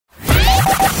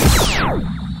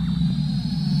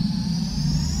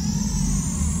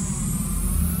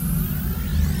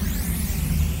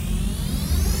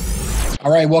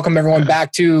All right, welcome everyone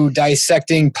back to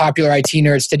Dissecting Popular IT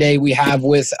Nerds. Today we have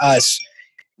with us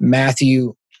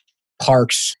Matthew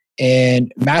Parks,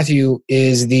 and Matthew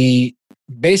is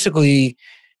basically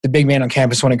the big man on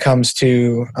campus when it comes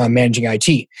to managing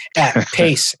IT at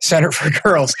PACE Center for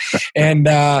Girls. And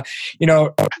I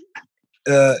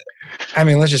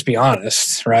mean, let's just be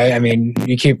honest, right? I mean,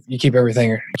 you keep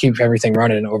everything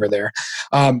running over there.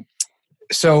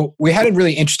 So we had a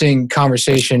really interesting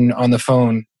conversation on the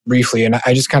phone briefly, and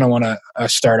I just kind of want to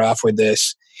start off with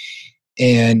this,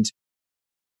 and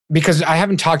because I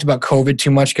haven't talked about COVID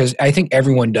too much, because I think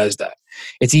everyone does that.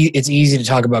 It's easy to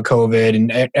talk about COVID,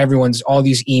 and all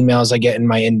these emails I get in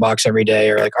my inbox every day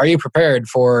are like, "Are you prepared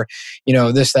for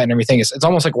this, that, and everything?" It's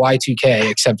almost like Y2K,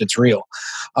 except it's real.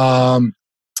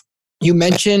 You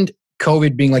mentioned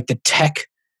COVID being like the tech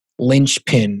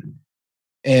linchpin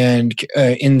and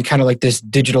in kind of like this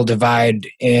digital divide,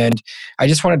 and I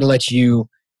just wanted to let you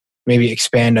maybe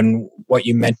expand on what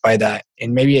you meant by that,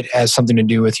 and maybe it has something to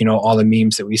do with all the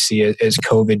memes that we see as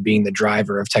COVID being the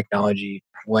driver of technology,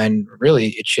 when really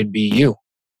it should be you.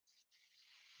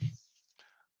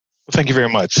 Well, thank you very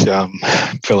much,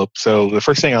 Philip. So the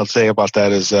first thing I'll say about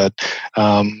that is that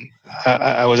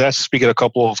I was asked to speak at a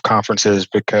couple of conferences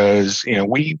because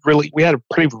we had a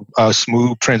pretty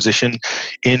smooth transition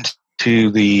into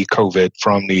the COVID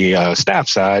from the staff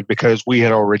side, because we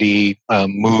had already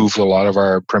moved a lot of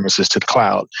our premises to the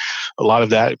cloud. A lot of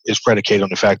that is predicated on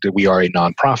the fact that we are a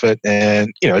nonprofit,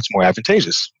 and it's more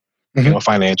advantageous,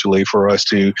 financially, for us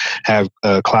to have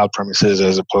cloud premises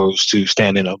as opposed to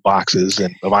standing up boxes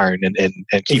of iron and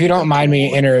if you don't mind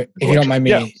me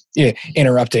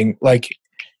interrupting, like,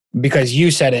 because you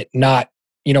said it, not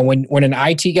when an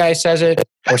IT guy says it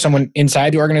or someone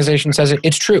inside the organization says it,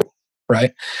 it's true.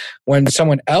 Right? When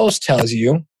someone else tells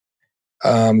you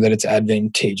that it's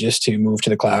advantageous to move to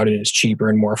the cloud and it's cheaper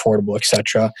and more affordable,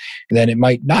 etc., then it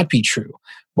might not be true.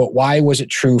 But why was it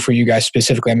true for you guys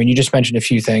specifically? I mean, you just mentioned a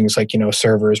few things like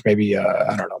servers, maybe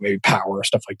I don't know, maybe power or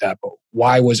stuff like that. But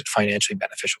why was it financially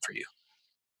beneficial for you?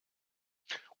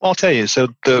 Well, I'll tell you. So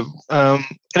and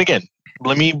again,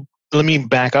 let me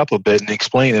back up a bit and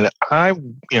explain it.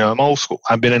 I'm old school.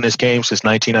 I've been in this game since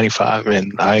 1995,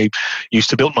 and I used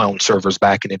to build my own servers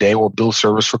back in the day, or build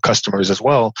servers for customers as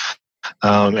well,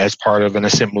 as part of an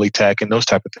assembly tech and those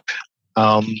type of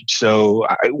things. So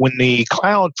when the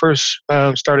cloud first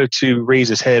started to raise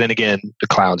its head, and again, the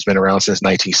cloud's been around since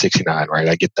 1969, right?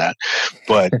 I get that,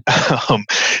 but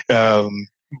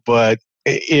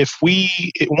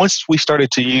once we started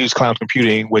to use cloud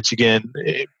computing, which again,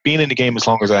 being in the game as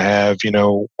long as I have,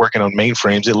 working on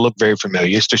mainframes, it looked very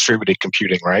familiar. It's distributed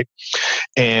computing, right?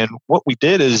 And what we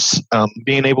did is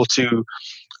being able to,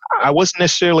 I wasn't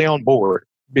necessarily on board,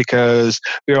 because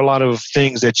there are a lot of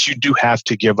things that you do have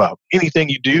to give up. Anything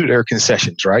you do, there are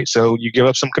concessions, right? So you give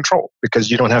up some control, because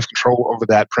you don't have control over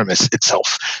that premise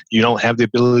itself. You don't have the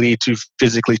ability to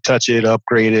physically touch it,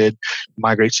 upgrade it,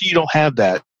 migrate. So you don't have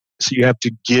that. So you have to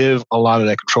give a lot of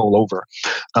that control over.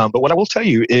 But what I will tell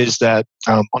you is that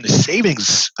on the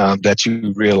savings that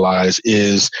you realize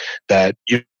is that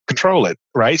you control it,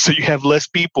 right? So you have less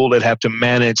people that have to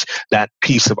manage that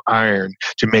piece of iron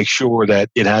to make sure that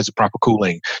it has the proper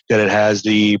cooling, that it has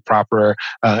the proper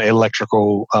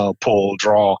electrical pull,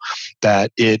 draw,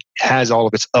 that it has all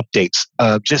of its updates.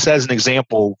 Just as an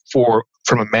example,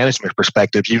 from a management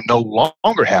perspective, you no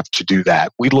longer have to do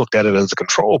that. We looked at it as a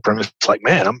control premise. It's like,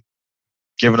 man, I'm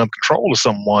giving up control to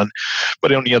someone.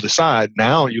 But on the other side,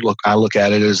 now I look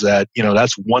at it as that,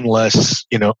 that's one less,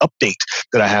 update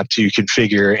that I have to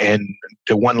configure, and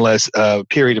the one less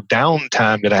period of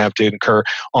downtime that I have to incur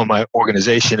on my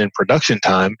organization and production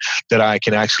time, that I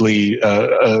can actually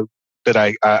that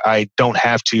I don't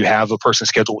have to have a person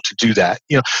scheduled to do that.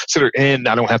 And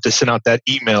I don't have to send out that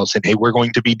email saying, hey, we're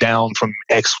going to be down from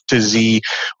X to Z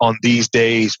on these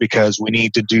days because we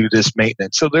need to do this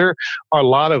maintenance. So there are a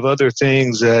lot of other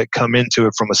things that come into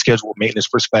it from a scheduled maintenance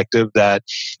perspective that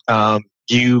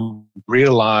you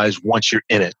realize once you're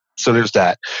in it. So there's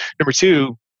that. Number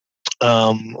two,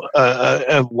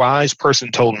 a wise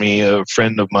person told me, a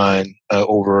friend of mine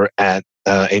over at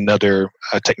another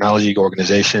technology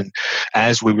organization,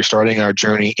 as we were starting our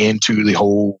journey into the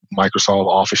whole Microsoft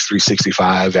Office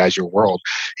 365 Azure world,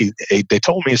 they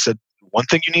told me, said, one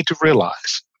thing you need to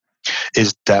realize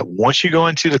is that once you go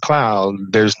into the cloud,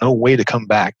 there's no way to come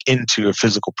back into a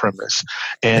physical premise.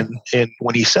 And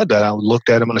when he said that, I looked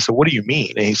at him and I said, what do you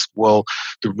mean? And he said, well,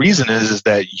 the reason is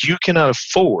that you cannot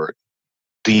afford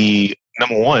the,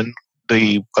 number one,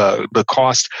 the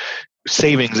cost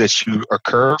savings that you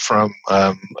occur from,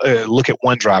 look at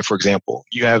OneDrive, for example.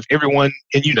 You have everyone,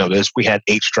 and you know this, we had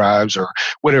H drives or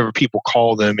whatever people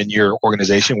call them in your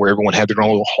organization, where everyone had their own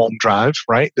little home drive,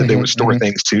 right? That they would store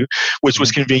things to, which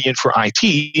was convenient for IT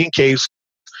in case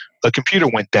a computer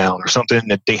went down or something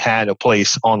that they had a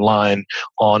place online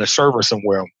on a server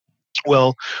somewhere.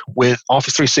 Well, with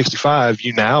Office 365,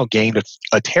 you now gained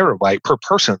a terabyte per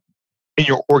person in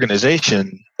your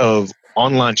organization of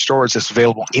online storage that's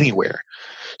available anywhere.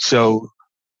 So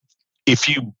if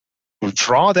you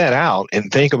draw that out and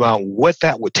think about what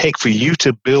that would take for you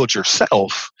to build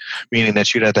yourself, meaning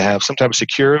that you'd have to have some type of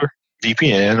secure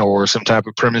VPN or some type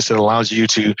of premise that allows you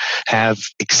to have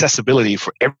accessibility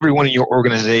for everyone in your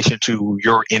organization to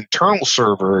your internal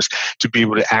servers to be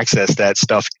able to access that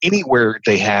stuff anywhere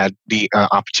they had the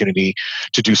opportunity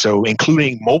to do so,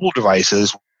 including mobile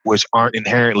devices, which aren't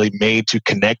inherently made to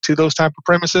connect to those type of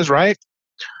premises, right?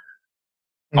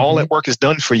 All that work is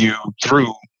done for you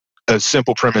through a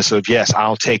simple premise of, yes,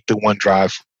 I'll take the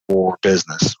OneDrive for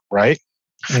business, right?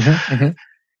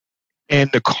 And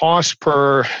the cost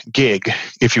per gig,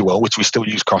 if you will, which we still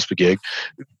use cost per gig,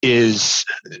 is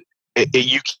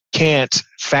you can't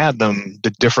fathom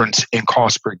the difference in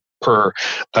cost per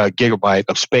gigabyte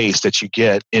of space that you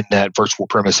get in that virtual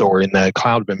premise or in that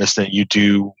cloud premise than you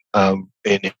do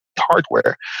in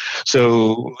hardware.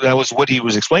 So that was what he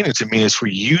was explaining to me, is for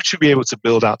you to be able to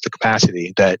build out the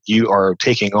capacity that you are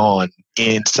taking on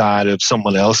inside of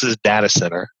someone else's data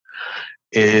center,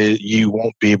 you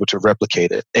won't be able to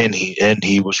replicate it. And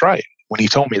he was right when he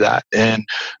told me that. And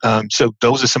so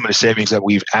those are some of the savings that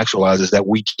we've actualized, is that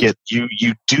we get, you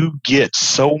do get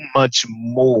so much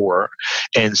more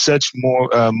and such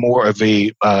more of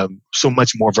a so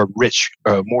much more of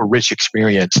a more rich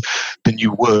experience than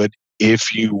you would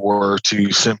if you were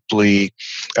to simply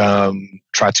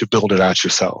try to build it out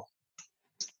yourself.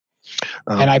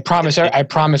 And I promise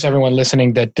everyone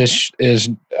listening that this is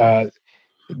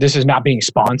not being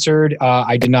sponsored.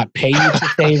 I did not pay you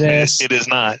to say this. It is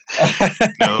not.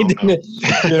 No,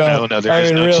 no. There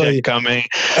is no check coming.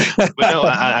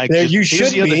 But no, you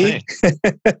should be.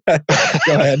 Go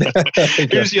ahead.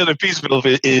 Here's the other piece of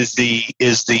it is the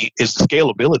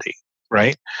scalability,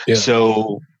 right? Yeah.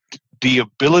 So the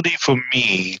ability for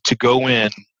me to go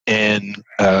in and,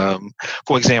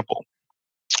 for example,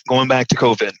 going back to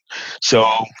COVID. So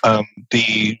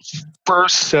the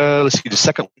first, the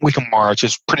second week of March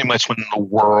is pretty much when the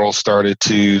world started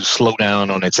to slow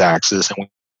down on its axis, and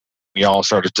we all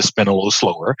started to spin a little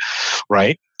slower,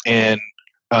 right? And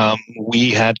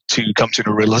we had to come to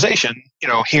the realization,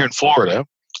 here in Florida,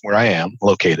 where I am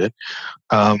located,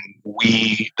 and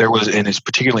it's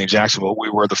particularly in Jacksonville, we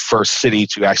were the first city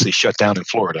to actually shut down in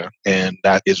Florida. And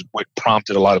that is what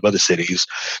prompted a lot of other cities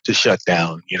to shut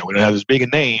down. We don't have as big a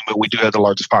name, but we do have the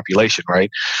largest population, right?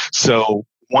 So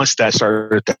once that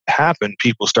started to happen,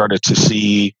 people started to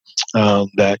see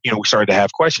that, we started to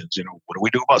have questions, what do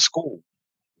we do about school?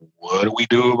 What do we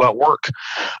do about work?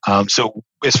 So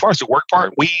as far as the work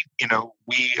part,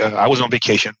 I was on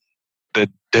vacation.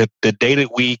 The day that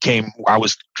we came, I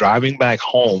was driving back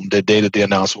home the day that the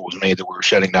announcement was made that we were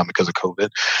shutting down because of COVID.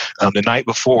 The night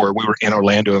before, we were in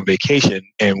Orlando on vacation,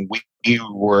 and we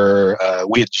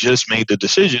had just made the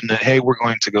decision that, hey, we're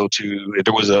going to go to,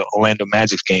 there was a Orlando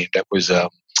Magic game that was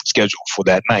scheduled for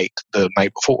that night, the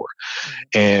night before.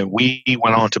 And we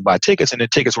went on to buy tickets, and the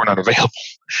tickets were not available.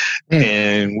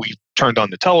 And we turned on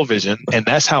the television, and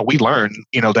that's how we learned,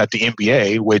 that the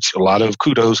NBA, which a lot of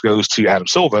kudos goes to Adam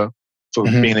Silver, for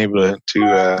being able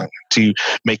to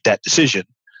make that decision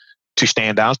to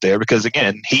stand out there, because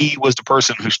again, he was the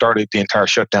person who started the entire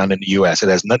shutdown in the U.S. It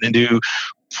has nothing to do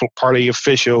with party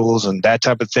officials and that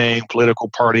type of thing, political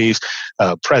parties,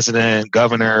 president,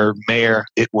 governor, mayor.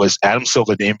 It was Adam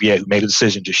Silver, the NBA, who made a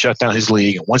decision to shut down his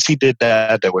league. And once he did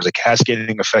that, there was a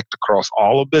cascading effect across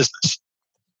all of business.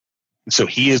 So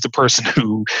he is the person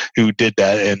who did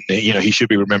that, and he should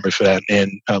be remembered for that.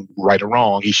 And right or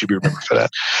wrong, he should be remembered for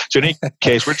that. So in any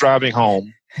case, we're driving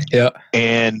home,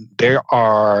 and there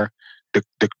are the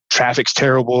traffic's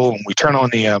terrible, and we turn on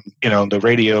the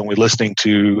radio, and we're listening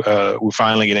to. We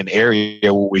finally get an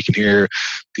area where we can hear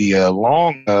the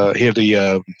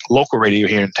local radio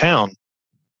here in town.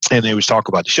 And they was talk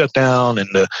about the shutdown, and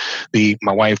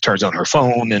my wife turns on her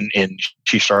phone, and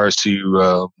she starts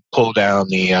to pull down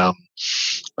the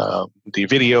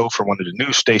video from one of the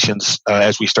news stations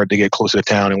as we started to get closer to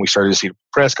town, and we started to see the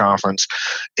press conference.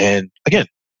 And again,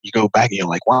 you go back and you're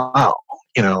like, wow,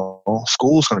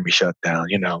 school's going to be shut down,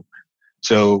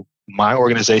 So my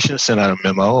organization sent out a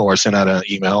memo or sent out an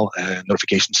email and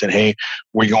notification saying, hey,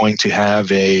 we're going to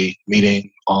have a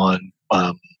meeting on,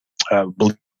 I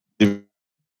believe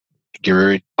give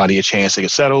everybody a chance to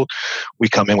get settled. We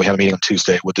come in, we have a meeting on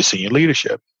Tuesday with the senior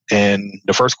leadership. And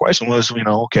the first question was,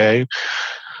 okay,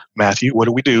 Matthew, what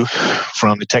do we do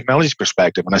from the technology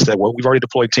perspective? And I said, well, we've already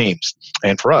deployed teams.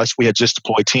 And for us, we had just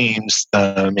deployed teams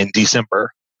in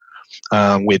December.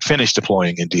 We had finished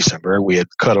deploying in December. We had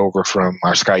cut over from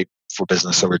our Skype for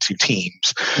Business over to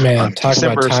Teams. Man, talk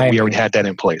December, about time. So we already had that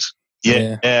in place.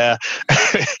 Yeah.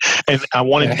 And I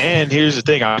wanted, and here's the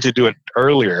thing, I wanted to do it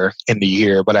earlier in the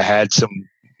year, but I had some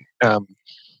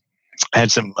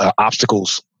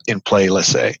obstacles in play, let's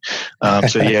say.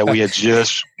 So yeah, we had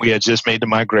just made the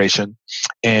migration,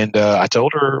 and I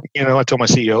told her, I told my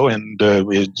CEO and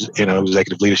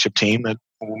executive leadership team that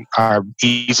our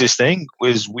easiest thing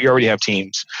was we already have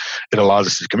Teams. It allows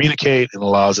us to communicate. It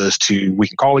allows us we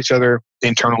can call each other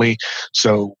internally.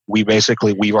 So we've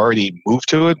already moved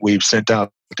to it. We've sent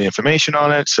out the information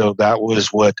on it. So that was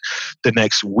what the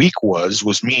next week was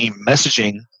me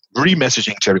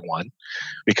re-messaging to everyone,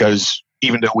 because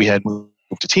even though we had moved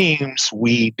to Teams,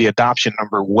 the adoption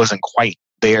number wasn't quite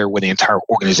there where the entire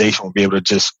organization would be able to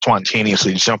just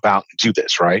spontaneously jump out and do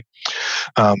this, right?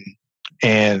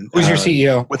 And who's your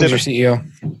CEO? Who's your CEO?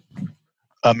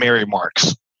 Mary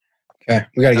Marks. Okay,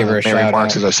 we got to give her a shout out. Mary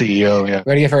Marks is our CEO. Yeah,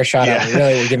 we got to give her a shout out.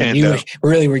 We're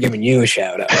giving you a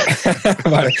shout out.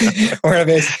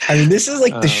 I mean, this is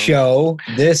like the show.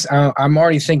 I'm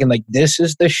already thinking like this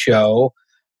is the show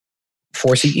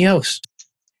for CEOs.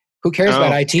 Who cares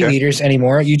about IT leaders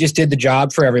anymore? You just did the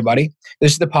job for everybody.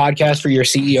 This is the podcast for your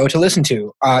CEO to listen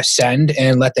to. Send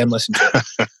and let them listen to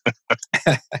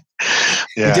it.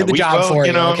 We did the job for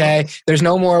you, okay? There's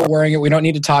no more worrying. We don't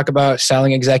need to talk about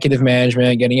selling executive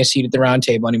management, getting a seat at the round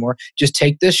table anymore. Just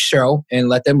take this show and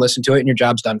let them listen to it, and your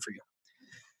job's done for you.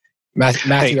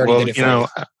 Matthew already did it for you.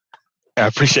 I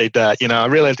appreciate that. I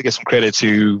really have to give some credit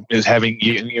to having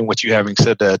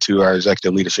said that to our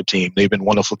executive leadership team. They've been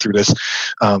wonderful through this.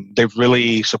 They've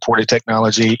really supported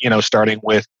technology, starting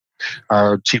with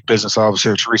our Chief Business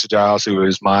Officer, Teresa Giles, who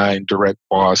is my direct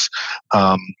boss,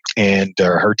 and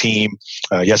her team,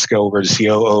 Jessica over the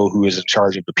COO, who is in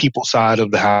charge of the people side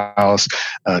of the house,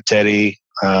 Teddy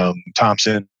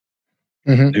Thompson,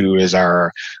 who is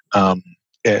our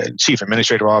Chief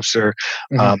Administrative Officer.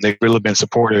 They've really been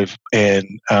supportive, and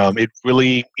it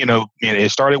really,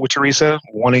 it started with Teresa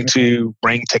wanting to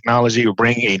bring technology or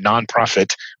bring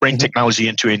technology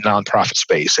into a nonprofit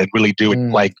space and really do it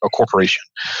like a corporation.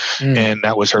 And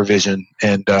that was her vision.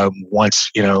 And once,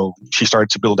 she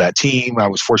started to build that team, I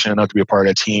was fortunate enough to be a part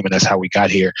of that team, and that's how we got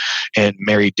here. And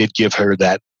Mary did give her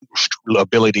that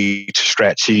ability to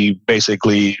stretch. She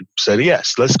basically said,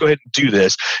 yes, let's go ahead and do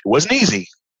this. It wasn't easy.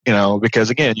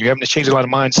 Because again, you're having to change a lot of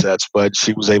mindsets, but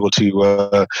she was able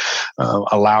to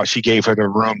she gave her the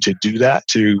room to do that,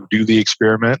 to do the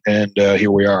experiment, and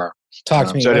here we are. Talk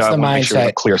to me. What's the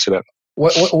mindset? Clear it up.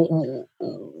 What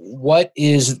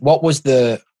was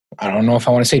the, I don't know if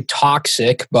I want to say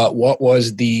toxic, but what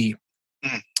was the,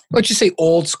 let's just say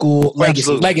old school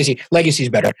legacy is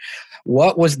better.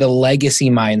 What was the legacy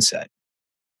mindset?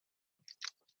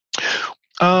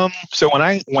 So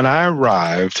when I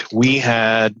arrived, we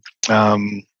had,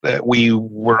 we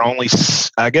were only,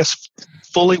 I guess,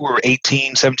 fully we were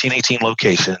 17, 18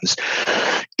 locations.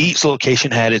 Each location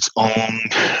had its own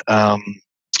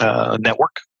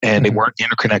network, and they weren't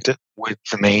interconnected with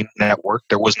the main network.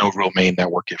 There was no real main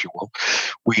network, if you will.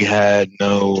 We had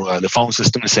the phone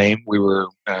system the same. We were,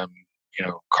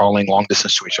 calling long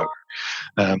distance to each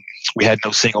other. We had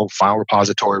no single file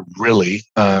repository, really.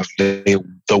 There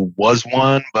was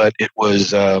one, but it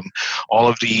was all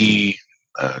of the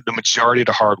majority of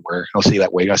the hardware. I'll say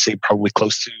that way. I say probably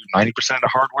close to 90% of the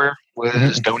hardware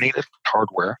was donated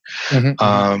hardware,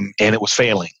 and it was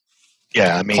failing.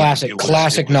 Yeah, I mean,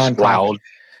 classic nonprofit.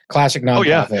 Classic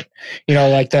nonprofit. Oh, yeah.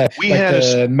 Like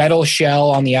the metal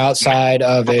shell on the outside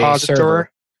of a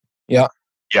server. Yeah.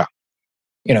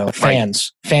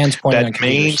 Fans pointing that on computers.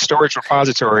 Main storage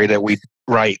repository that we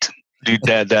write,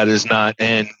 that is not,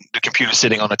 and the computer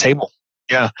sitting on a table.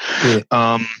 Yeah.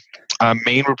 Our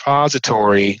main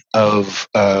repository of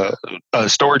a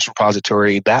storage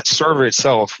repository, that server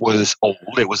itself was old.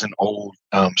 It was an old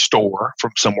store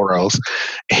from somewhere else.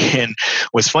 And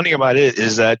what's funny about it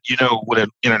is that, what an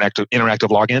interactive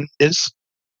login is?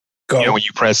 When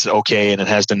you press OK and it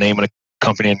has the name of the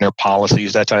company and their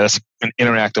policies, that's an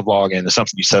interactive login. It's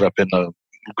something you set up in the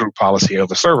group policy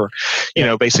of a server,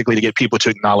 basically to get people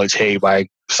to acknowledge, hey, by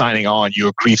signing on, you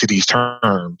agree to these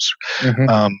terms.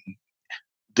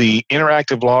 The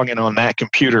interactive login on that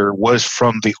computer was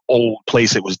from the old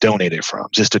place it was donated from,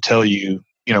 just to tell you,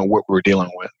 what we're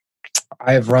dealing with.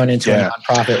 I have run into a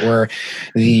nonprofit where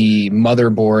the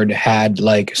motherboard had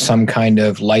like some kind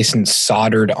of license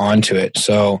soldered onto it.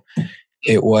 So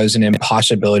it was an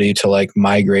impossibility to like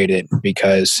migrate it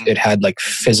because it had like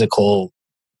physical,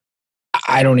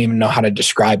 I don't even know how to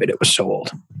describe it. It was so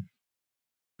old.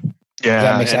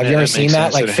 Yeah. Have you ever seen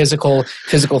that? Like physical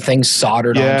things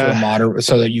soldered onto a monitor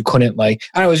so that you couldn't like,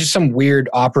 I don't know, it was just some weird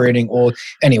operating old,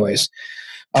 anyways.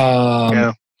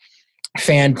 Fan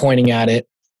pointing at it,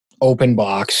 open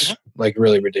box, like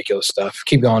really ridiculous stuff.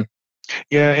 Keep going.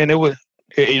 Yeah. And it was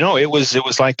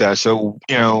like that. So,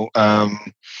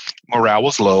 morale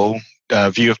was low.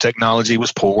 View of technology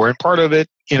was poor. And part of it,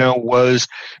 was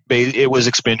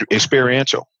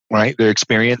experiential. Right, their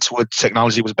experience with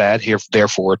technology was bad.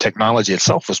 Therefore, technology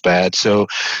itself was bad. So,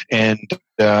 and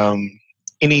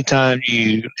anytime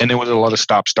and there was a lot of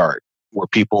stop-start where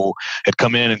people had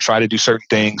come in and tried to do certain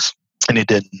things, and it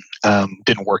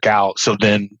didn't work out. So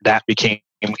then that became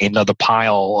another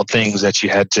pile of things that you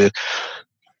had to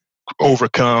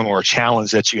overcome, or a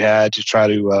challenge that you had to try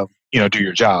to do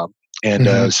your job.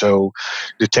 And so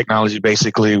the technology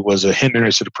basically was a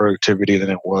hindrance to the productivity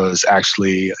than it was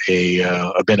actually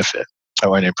a benefit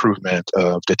or an improvement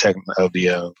of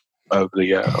the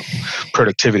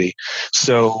productivity.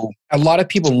 So a lot of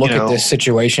people look at this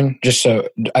situation, just so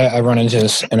I run into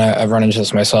this, and I've run into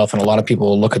this myself, and a lot of people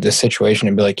will look at this situation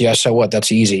and be like, yeah, so what?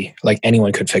 That's easy. Like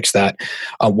anyone could fix that.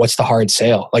 What's the hard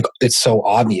sale? Like it's so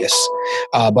obvious.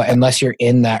 But unless you're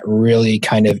in that really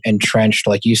kind of entrenched,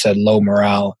 like you said, low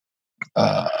morale,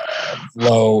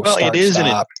 low start, it is stop.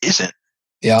 And it isn't.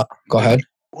 Yeah, go ahead.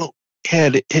 Well, yeah,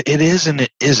 it is and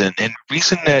it isn't. And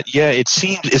reason that, it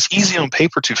seems it's easy on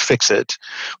paper to fix it,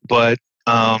 but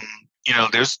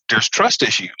there's trust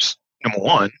issues. Number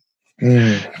one,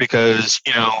 because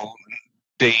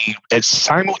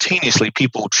simultaneously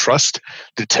people trust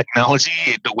the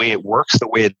technology, the way it works, the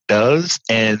way it does,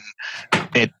 and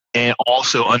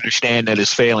also understand that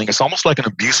it's failing. It's almost like an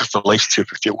abusive relationship,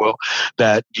 if you will,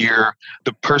 that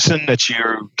the person that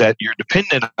you're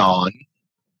dependent on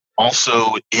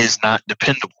also is not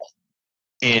dependable.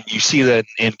 And you see that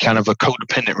in kind of a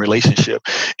codependent relationship.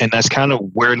 And that's kind of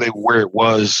where it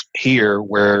was here,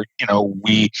 where,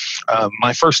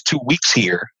 my first 2 weeks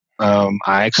here,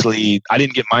 I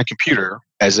didn't get my computer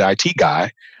as an IT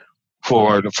guy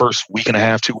for the first week and a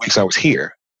half, 2 weeks I was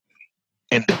here.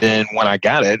 And then when I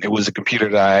got it, it was a computer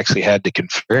that I actually had to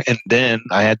configure, and then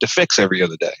I had to fix every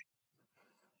other day.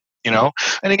 And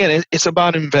again, it's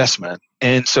about investment.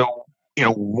 And so,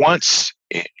 once,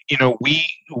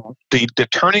 the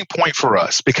turning point for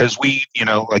us, because we,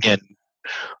 again,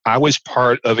 I was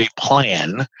part of a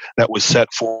plan that was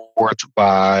set forth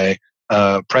by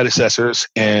predecessors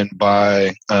and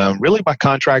by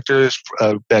contractors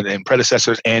and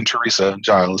predecessors, and Teresa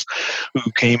Giles,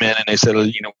 who came in and they said,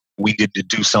 we need to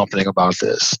do something about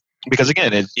this. Because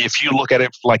again, if you look at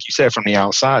it, like you said, from the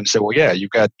outside and say, well, yeah,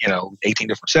 you've got, 18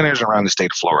 different centers around the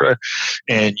state of Florida,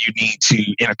 and you need to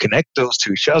interconnect those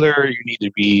to each other. You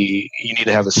need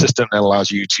to have a system that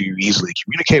allows you to easily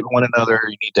communicate with one another.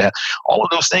 You need to have, all of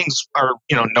those things are,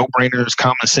 no-brainers,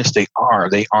 common sense. They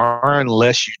are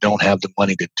unless you don't have the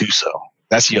money to do so.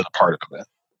 That's the other part of it,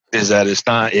 is that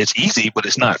it's easy, but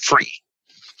it's not free.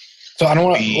 So I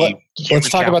don't want to, let's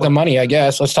talk about the money, I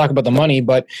guess. Let's talk about the money,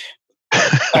 but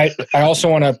I also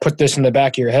want to put this in the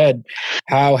back of your head.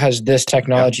 How has this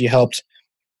technology helped?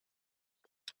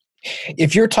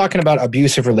 If you're talking about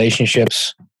abusive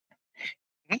relationships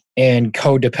and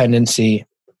codependency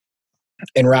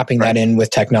and wrapping that in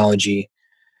with technology.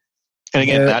 And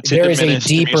again, not to diminish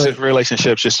abusive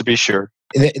relationships, just to be sure.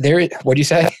 What do you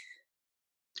say?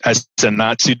 I said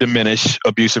not to diminish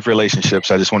abusive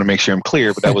relationships. I just want to make sure I'm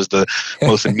clear, but that was the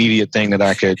most immediate thing that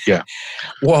I could,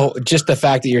 Well, just the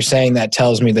fact that you're saying that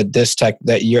tells me that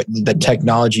the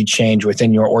technology change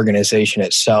within your organization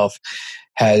itself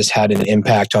has had an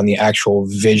impact on the actual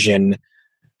vision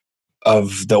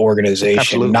of the organization.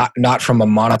 Absolutely. Not from a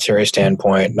monetary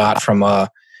standpoint, not from I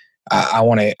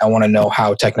want to know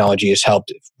how technology has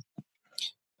helped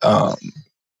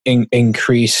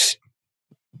increase.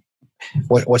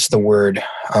 What's the word?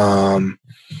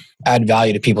 Add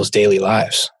value to people's daily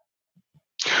lives.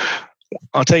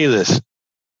 I'll tell you this.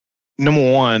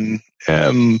 Number one,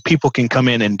 people can come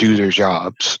in and do their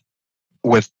jobs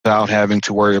without having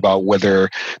to worry about whether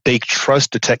they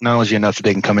trust the technology enough that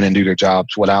they can come in and do their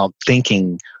jobs without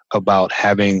thinking about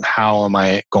how am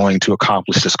I going to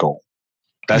accomplish this goal.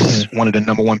 That's one of the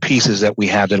number one pieces that we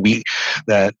have,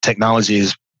 that technology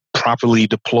is properly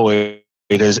deployed.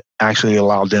 It has actually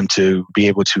allowed them to be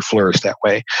able to flourish that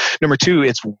way. Number two,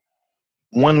 it's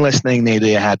one less thing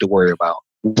they had to worry about.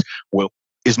 Well,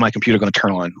 is my computer going to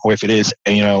turn on? Or if it is,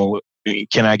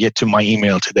 can I get to my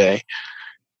email today?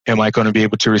 Am I going to be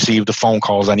able to receive the phone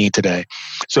calls I need today?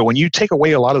 So when you take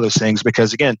away a lot of those things,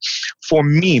 because again, for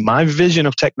me, my vision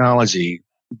of technology,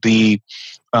 the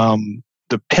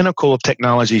pinnacle of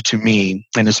technology to me,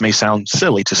 and this may sound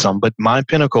silly to some, but my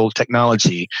pinnacle of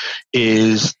technology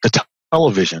is the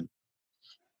television.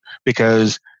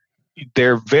 Because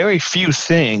there are very few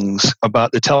things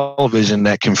about the television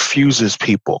that confuses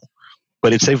people.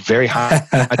 But it's a very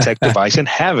high-tech device and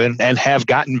have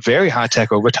gotten very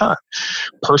high-tech over time.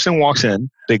 Person walks in,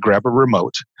 they grab a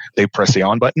remote, they press the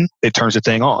on button, it turns the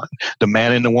thing on. The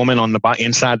man and the woman on the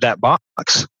inside that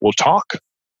box will talk,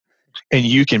 and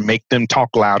you can make them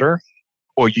talk louder,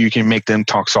 or you can make them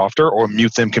talk softer, or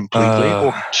mute them completely,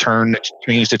 or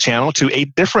change the channel to a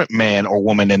different man or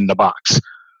woman in the box.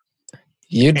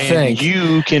 You'd think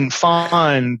you can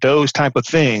find those type of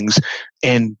things,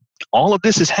 and all of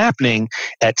this is happening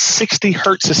at 60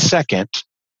 hertz a second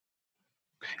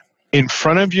in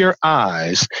front of your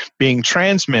eyes, being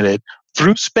transmitted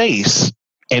through space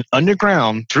and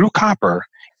underground through copper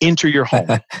into your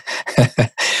home.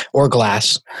 Or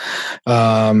glass.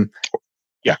 Or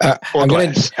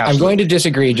glass. I'm going to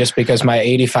disagree just because my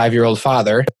 85-year-old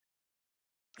father,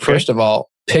 first of all,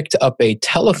 picked up a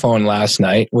telephone last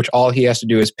night, which all he has to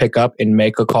do is pick up and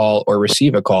make a call or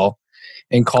receive a call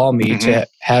and call me to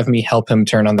have me help him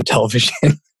turn on the television.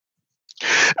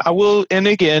 I will, and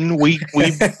again, we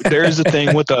there's a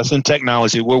thing with us in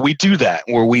technology where we do that,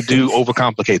 where we do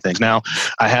overcomplicate things. Now,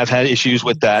 I have had issues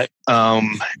with that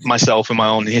myself in my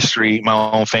own history,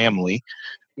 my own family,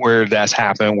 where that's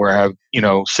happened, where I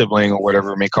have, sibling or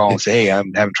whatever may call and say, hey,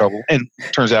 I'm having trouble. And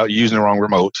it turns out you're using the wrong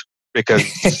remote because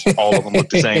all of them look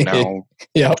the same now.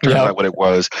 Turns out what it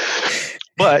was.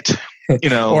 But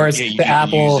or it's the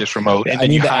Apple. Use this remote, and I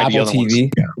need the Apple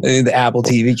TV. I need the Apple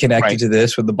TV connected to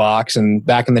this with the box. And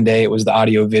back in the day, it was the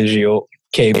audio visual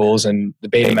cables and the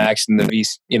Betamax and the V,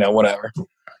 whatever.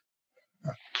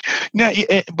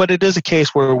 Yeah, but it is a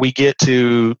case where we get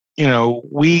to,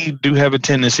 we do have a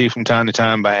tendency from time to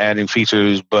time by adding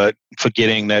features, but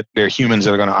forgetting that they're humans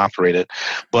that are going to operate it.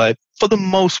 But for the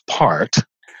most part,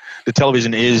 the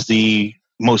television is the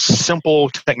most simple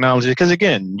technology, because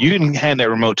again, you can hand that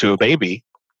remote to a baby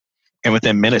and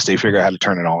within minutes they figure out how to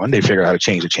turn it on, they figure out how to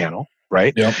change the channel,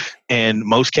 right? Yep. And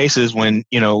most cases when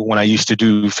I used to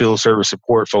do field service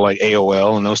support for like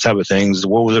AOL and those type of things,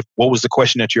 what was the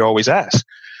question that you always ask?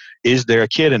 Is there a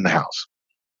kid in the house?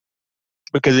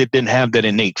 Because it didn't have that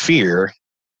innate fear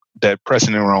that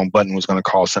pressing the wrong button was going to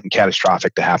cause something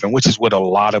catastrophic to happen, which is what a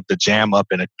lot of the jam up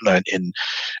in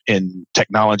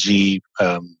technology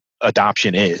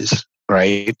adoption is,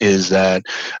 right? Is that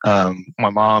my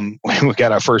mom, when we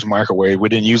got our first microwave, we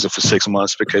didn't use it for 6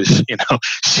 months because,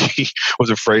 she was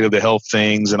afraid of the health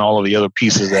things and all of the other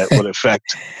pieces that would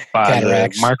affect by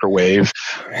the microwave.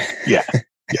 Yeah.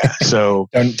 Yeah. So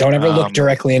don't ever look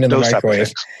directly into the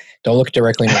microwave. Don't look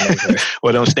directly into the microwave.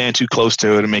 Well, don't stand too close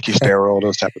to it and make you sterile,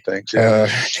 those type of things. Yeah.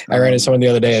 I read someone the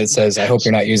other day that says, I hope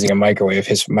you're not using a microwave.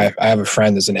 I have a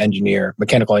friend that's an engineer,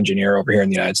 mechanical engineer over here in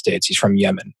the United States. He's from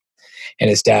Yemen. And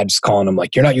his dad's calling him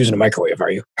like, you're not using a microwave, are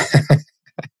you?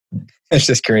 It's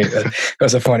just great. That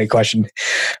was a funny question.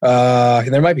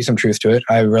 There might be some truth to it.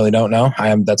 I really don't know.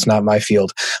 That's not my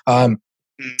field.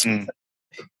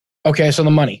 Okay, so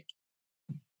the money.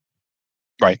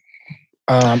 Right.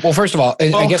 Well, first of all,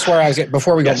 I guess where I was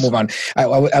before we move on,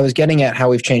 I was getting at how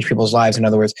we've changed people's lives. In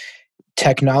other words,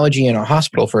 technology in a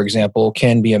hospital, for example,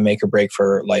 can be a make or break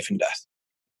for life and death.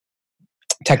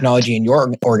 Technology in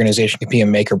your organization can be a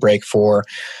make or break for,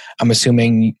 I'm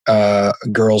assuming,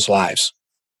 girls' lives.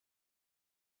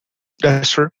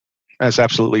 That's true. That's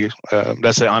absolutely,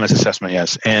 that's an honest assessment,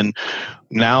 yes. And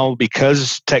now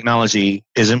because technology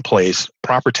is in place,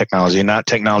 proper technology, not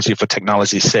technology for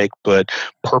technology's sake, but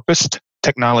purposed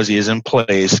technology is in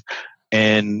place,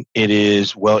 and it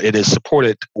is well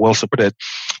supported,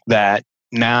 that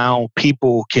now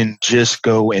people can just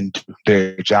go and do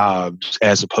their jobs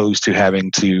as opposed to having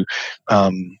to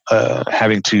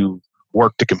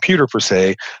work the computer per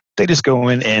se. They just go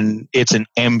in and it's an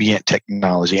ambient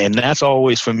technology. And that's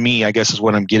always, for me, I guess is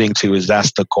what I'm getting to, is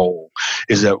that's the goal,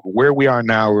 is that where we are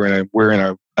now, we're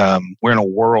in a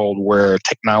world where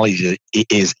technology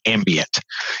is ambient,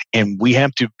 and we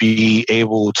have to be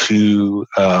able to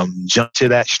jump to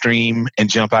that stream and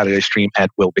jump out of that stream at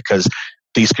will, because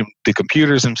the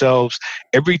computers themselves,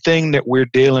 everything that we're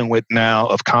dealing with now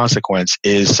of consequence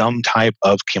is some type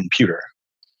of computer.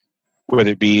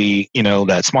 whether it be,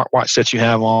 that smartwatch that you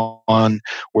have on,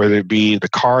 whether it be the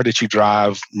car that you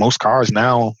drive. Most cars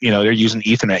now, they're using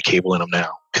Ethernet cable in them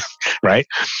now, right?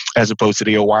 As opposed to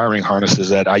the old wiring harnesses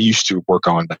that I used to work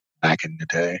on back in the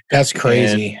day. That's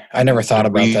crazy. I never thought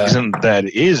about that. The reason that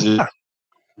is,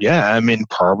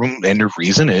 problem, and the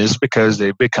reason is because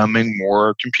they're becoming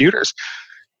more computers.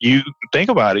 You think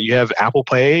about it. You have Apple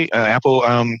Pay, the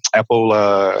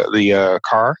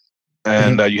car,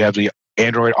 and you have the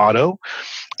Android Auto,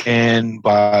 and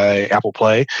by Apple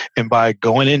Play, and by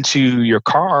going into your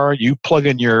car, you plug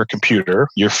in your computer,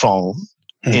 your phone,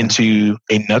 into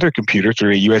another computer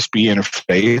through a USB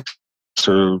interface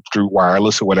or through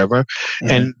wireless or whatever,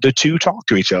 and the two talk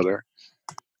to each other.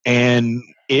 And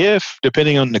if,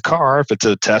 depending on the car, if it's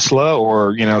a Tesla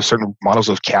or, certain models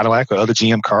of Cadillac or other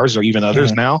GM cars or even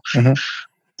others now,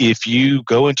 if you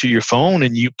go into your phone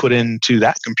and you put into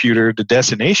that computer the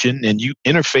destination and you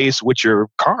interface with your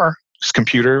car's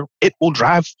computer, it will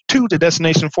drive to the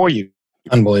destination for you.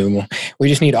 Unbelievable. We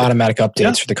just need automatic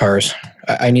updates for the cars.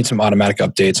 I need some automatic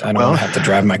updates. I don't want to have to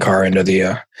drive my car into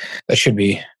the, that should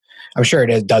be, I'm sure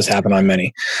it does happen on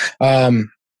many.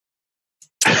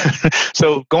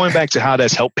 So going back to how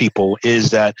that's helped people is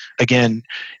that, again,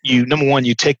 number one,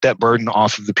 you take that burden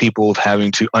off of the people of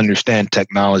having to understand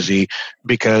technology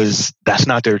because that's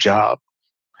not their job.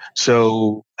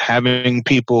 So having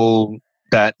people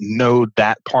that know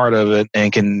that part of it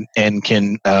and can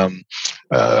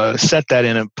set that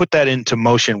in and put that into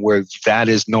motion where that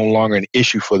is no longer an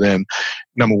issue for them.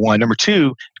 Number one. Number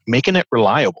two, making it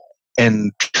reliable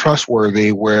and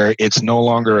trustworthy where it's no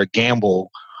longer a gamble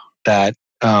that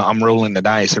I'm rolling the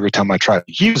dice every time I try to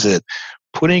use it.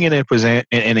 Putting it putting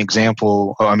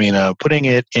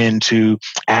it into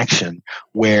action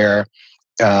where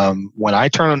when I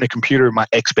turn on the computer, my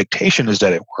expectation is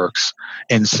that it works.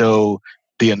 And so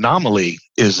the anomaly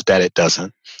is that it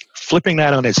doesn't. Flipping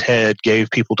that on its head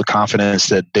gave people the confidence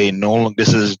that they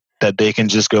that they can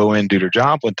just go and do their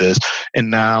job with this. And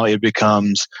now it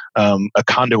becomes a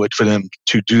conduit for them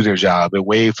to do their job, a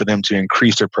way for them to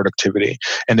increase their productivity.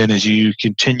 And then as you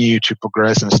continue to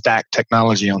progress and stack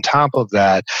technology on top of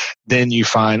that, then you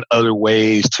find other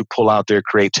ways to pull out their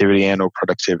creativity and or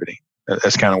productivity.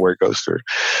 That's kind of where it goes through.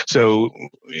 So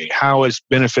how it's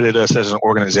benefited us as an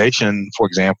organization, for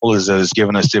example, is that it's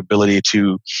given us the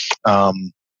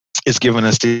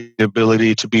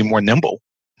ability to be more nimble.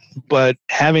 But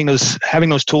having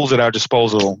those tools at our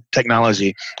disposal,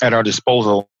 technology at our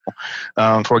disposal,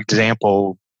 for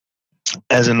example,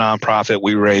 as a nonprofit,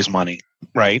 we raise money,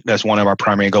 right? That's one of our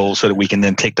primary goals, so that we can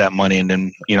then take that money and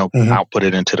then output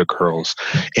it into the girls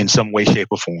in some way, shape,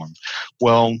 or form.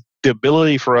 Well, the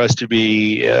ability for us to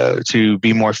be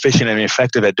more efficient and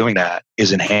effective at doing that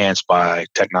is enhanced by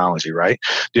technology, right?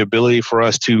 The ability for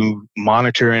us to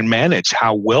monitor and manage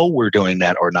how well we're doing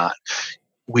that or not,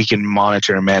 we can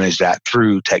monitor and manage that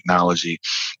through technology.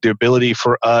 The ability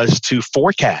for us to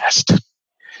forecast,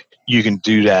 you can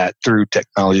do that through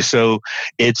technology. So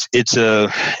there's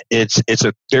a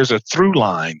through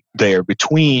line there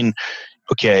between,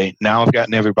 okay, now I've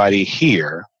gotten everybody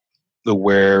here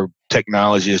where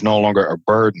technology is no longer a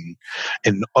burden,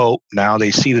 and now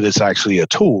they see that it's actually a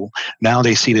tool. Now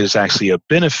they see that it's actually a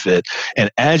benefit.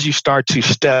 And as you start to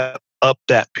step up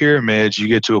that pyramid, you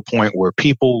get to a point where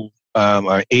people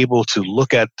are able to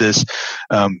look at this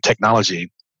technology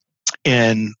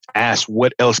and ask,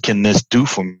 what else can this do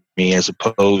for me, as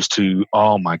opposed to,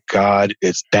 oh my God,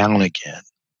 it's down again.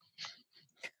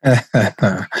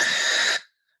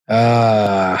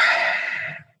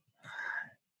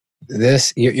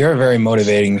 You're a very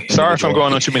motivating individual. Sorry if I'm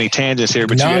going on too many tangents here,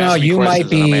 but you might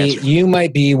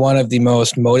be one of the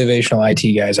most motivational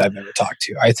IT guys I've ever talked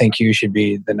to. I think you should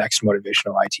be the next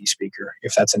motivational IT speaker,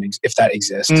 if that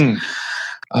exists.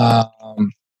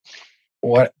 I'm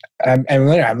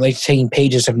like taking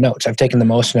pages of notes. I've taken the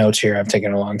most notes here. I've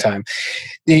taken a long time.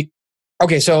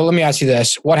 Okay, so let me ask you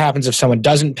this: what happens if someone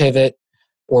doesn't pivot,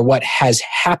 or what has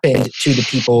happened to the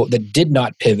people that did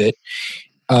not pivot?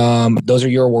 Those are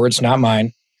your words, not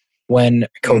mine. When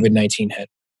COVID-19 hit,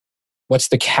 what's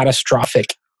the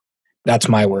catastrophic? That's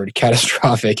my word.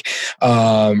 Catastrophic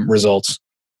results.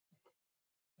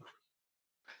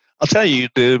 I'll tell you,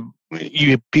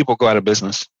 people go out of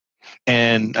business,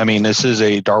 and I mean, this is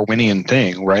a Darwinian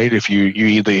thing, right? If you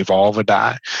either evolve or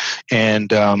die,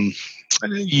 and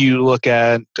you look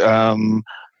at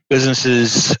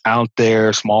businesses out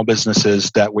there, small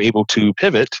businesses that were able to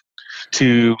pivot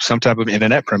to some type of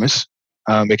internet premise.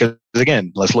 Because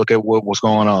again, let's look at what was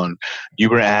going on. You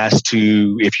were asked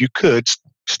to, if you could,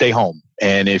 stay home.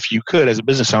 And if you could, as a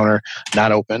business owner,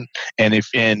 not open. And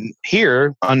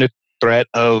here, under threat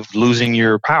of losing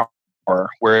your power,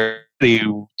 where they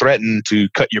threatened to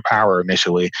cut your power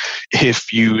initially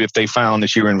if they found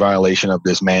that you were in violation of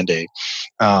this mandate,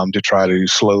 to try to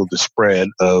slow the spread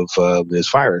of this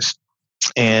virus.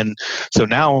 And so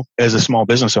now, as a small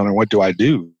business owner, what do I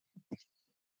do?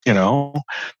 You know,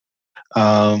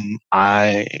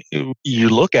 you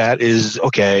look at is,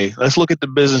 okay, let's look at the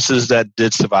businesses that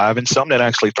did survive and some that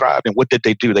actually thrived. And what did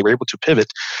they do? They were able to pivot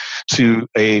to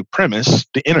a premise,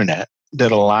 the internet,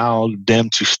 that allowed them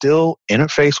to still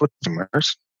interface with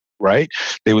customers, right?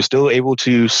 They were still able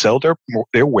to sell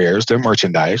their wares, their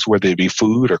merchandise, whether it be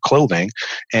food or clothing,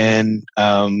 and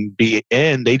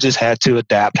they just had to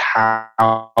adapt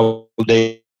how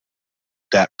they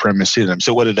that premise to them.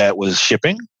 So whether that was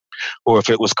shipping or if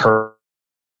it was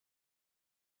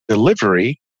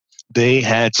delivery, they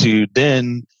had to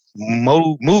then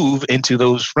move into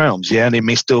those realms. Yeah, they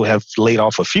may still have laid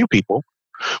off a few people,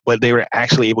 but they were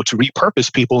actually able to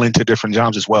repurpose people into different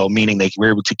jobs as well, meaning they were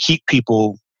able to keep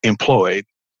people employed.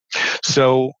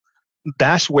 So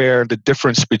that's where the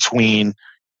difference between,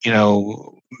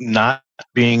 not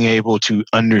being able to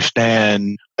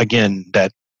understand, again,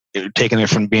 that taking it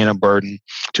from being a burden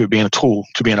to being a tool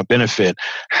to being a benefit,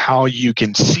 how you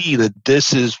can see that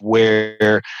this is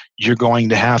where you're going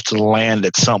to have to land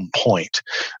at some point.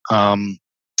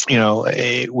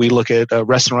 We look at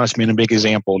restaurants being a big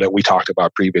example that we talked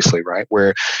about previously, right?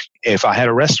 Where if I had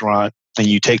a restaurant and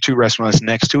you take two restaurants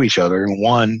next to each other,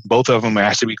 and both of them are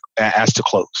asked to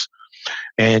close.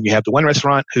 And you have the one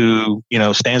restaurant who,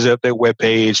 stands up their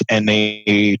webpage and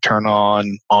they turn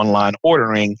on online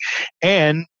ordering,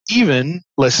 and even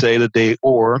let's say that they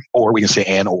or we can say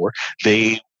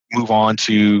they move on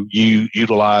to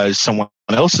utilize someone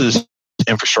else's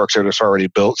infrastructure that's already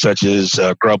built, such as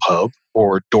Grubhub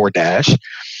or DoorDash,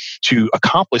 to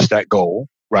accomplish that goal,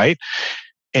 right?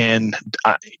 And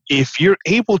if you're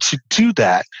able to do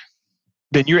that,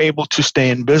 then you're able to stay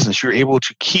in business. You're able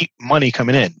to keep money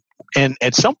coming in. And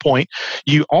at some point,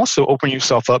 you also open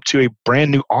yourself up to a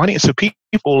brand new audience of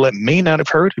people that may not have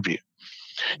heard of you.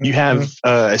 You have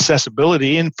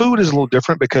accessibility, and food is a little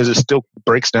different because it still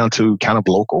breaks down to kind of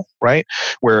local, right?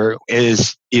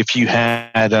 Whereas if you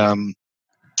had,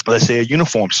 let's say, a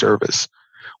uniform service,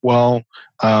 well,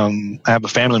 I have a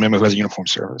family member who has a uniform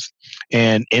service.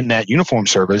 And in that uniform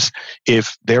service,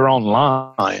 if they're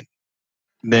online,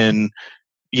 then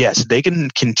yes, they can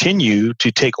continue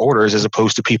to take orders as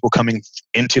opposed to people coming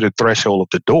into the threshold of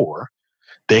the door.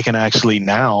 They can actually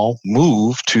now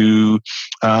move to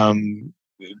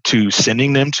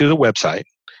sending them to the website.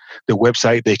 The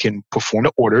website, they can perform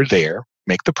the order there,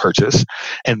 make the purchase,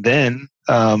 and then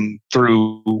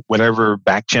through whatever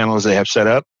back channels they have set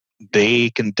up, they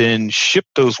can then ship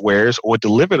those wares or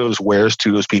deliver those wares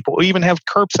to those people, or even have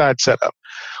curbside set up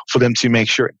for them to make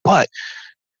sure. But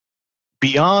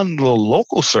beyond the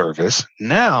local service,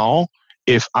 now,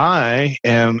 if I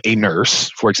am a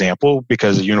nurse, for example,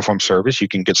 because of uniform service, you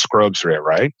can get scrubs there,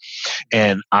 right?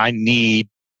 And I need,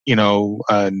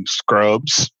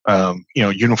 scrubs,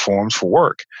 uniforms for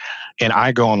work. And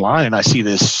I go online and I see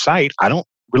this site. I don't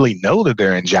really know that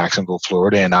they're in Jacksonville,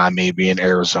 Florida, and I may be in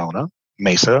Arizona,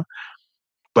 Mesa.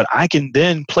 But I can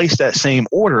then place that same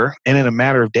order, and in a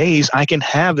matter of days, I can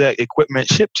have that equipment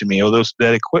shipped to me, or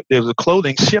the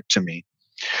clothing shipped to me.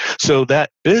 So that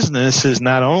business has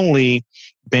not only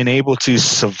been able to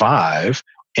survive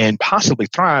and possibly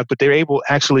thrive, but they're able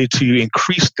actually to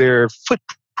increase their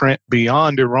footprint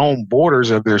beyond their own borders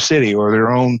of their city or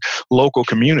their own local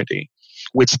community,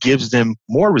 which gives them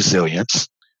more resilience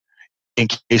in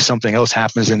case something else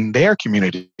happens in their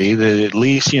community. That at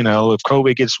least, if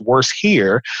COVID gets worse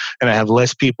here and I have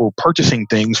less people purchasing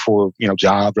things for,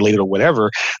 job related or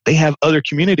whatever, they have other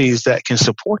communities that can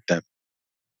support them.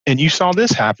 And you saw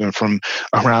this happen from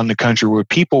around the country where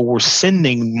people were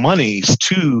sending monies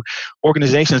to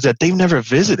organizations that they've never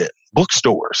visited,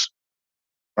 bookstores,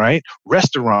 right?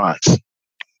 Restaurants,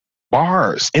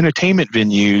 bars, entertainment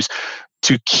venues,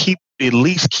 to at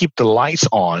least keep the lights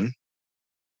on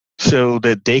so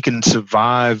that they can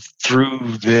survive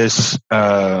through this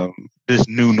this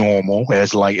new normal,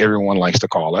 as like everyone likes to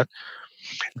call it.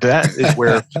 That is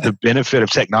where the benefit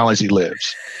of technology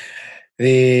lives.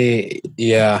 There's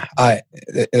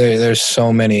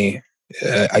so many,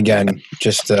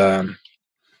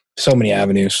 so many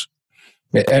avenues.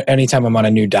 Anytime I'm on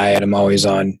a new diet, I'm always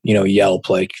on, Yelp,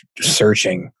 like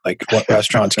searching, like what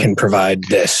restaurants can provide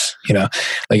this,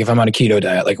 like if I'm on a keto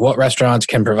diet, like what restaurants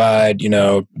can provide,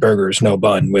 burgers, no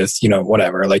bun with,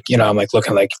 whatever, I'm like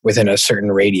looking like within a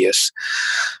certain radius.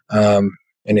 And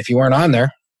if you weren't on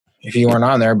there, If you weren't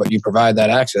on there, but you provide that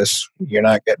access, you're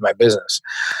not getting my business.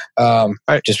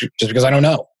 Right. Just because I don't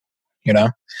know, you know,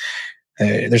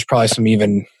 there's probably some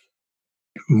even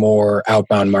more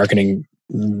outbound marketing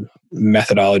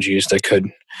methodologies that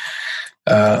could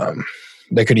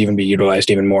even be utilized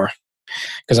even more.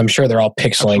 Because I'm sure they're all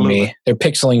pixeling me. They're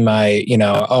pixeling my,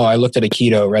 I looked at a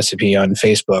keto recipe on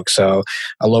Facebook, so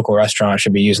a local restaurant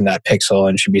should be using that pixel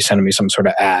and should be sending me some sort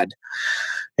of ad.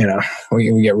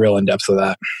 We get real in depth with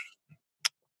that.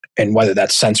 And whether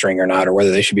that's censoring or not, or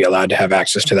whether they should be allowed to have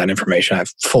access to that information,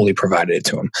 I've fully provided it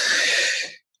to them.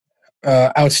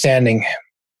 Outstanding.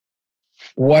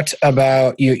 What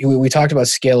about you? We talked about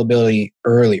scalability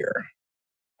earlier.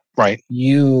 Right.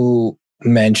 You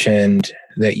mentioned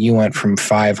that you went from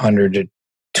 500 to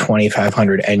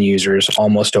 2,500 end users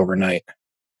almost overnight.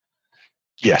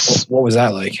 Yes. What was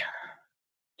that like?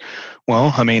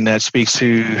 Well, I mean, that speaks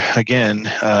to, again,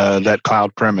 that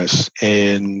cloud premise.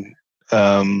 And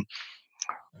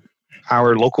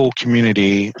our local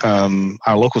community,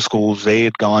 our local schools, they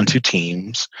had gone to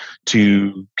Teams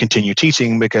to continue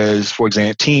teaching because, for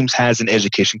example, Teams has an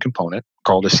education component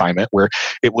called assignment where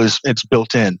it's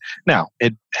built in. Now,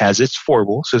 it has its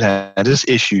foibles, it has its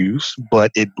issues,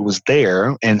 but it was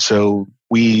there. And so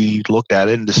we looked at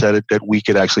it and decided that we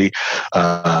could actually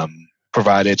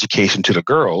provide education to the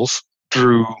girls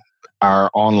through our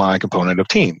online component of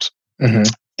Teams. Mm-hmm.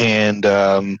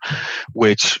 And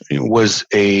which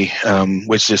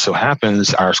just so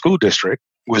happens our school district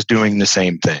was doing the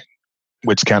same thing,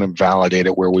 which kind of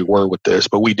validated where we were with this.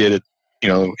 But we did it,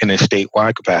 in a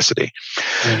statewide capacity.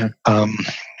 Mm-hmm.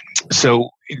 So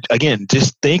again,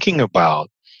 just thinking about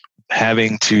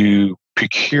having to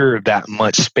procure that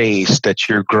much space that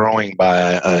you're growing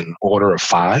by an order of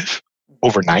 5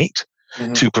 overnight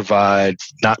to provide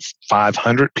not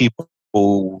 500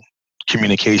 people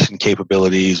communication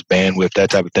capabilities, bandwidth, that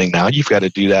type of thing. Now you've got to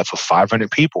do that for 500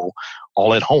 people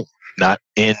all at home.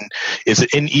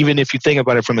 Even if you think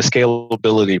about it from a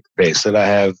scalability base, that I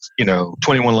have,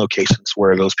 21 locations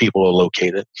where those people are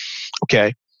located.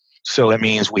 Okay. So that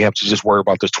means we have to just worry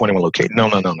about those 21 locations. No.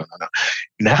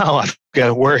 Now I've got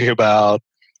to worry about,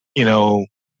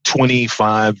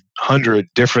 2,500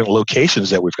 different locations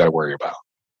that we've got to worry about,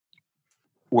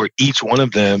 where each one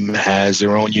of them has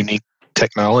their own unique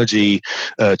technology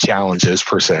challenges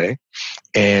per se,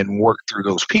 and work through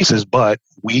those pieces. But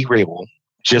we were able,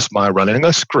 just by running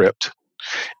a script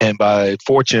and by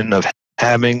fortune of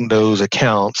having those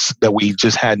accounts that we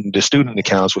just had, the student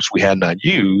accounts, which we had not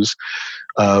used,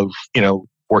 of,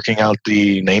 working out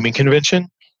the naming convention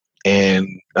and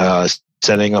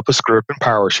setting up a script in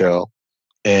PowerShell,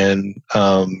 and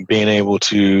being able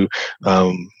to,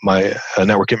 my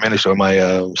network administrator,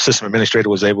 my system administrator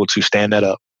was able to stand that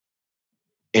up.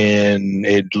 And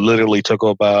it literally took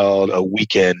about a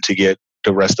weekend to get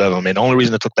the rest of them. And the only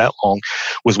reason it took that long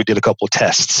was we did a couple of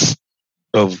tests.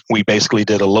 We basically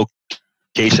did a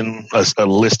location, a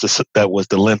list that was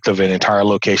the length of an entire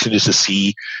location, just to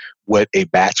see what a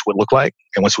batch would look like.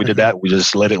 And once we did that, we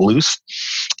just let it loose.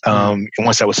 And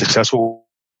once that was successful,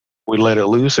 we let it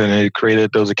loose, and it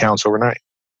created those accounts overnight.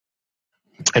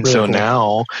 And really so cool.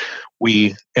 Now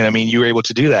you were able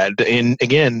to do that. And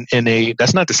again,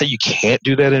 that's not to say you can't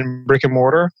do that in brick and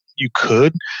mortar. You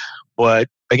could, but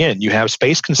again, you have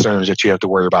space concerns that you have to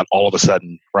worry about all of a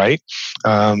sudden, right?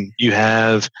 You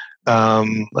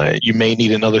may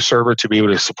need another server to be able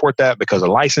to support that because of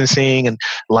licensing, and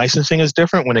licensing is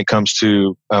different when it comes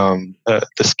to the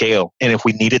scale. And if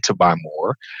we needed to buy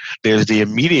more, there's the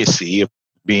immediacy of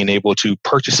being able to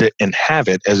purchase it and have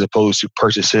it, as opposed to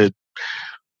purchase it,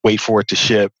 wait for it to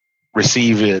ship,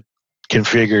 receive it,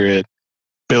 configure it,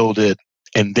 build it,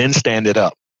 and then stand it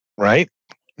up, right?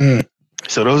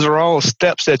 So those are all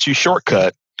steps that you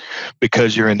shortcut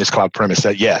because you're in this cloud premise.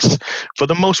 That, yes, for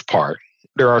the most part,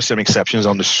 there are some exceptions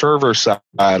on the server side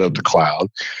of the cloud,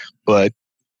 but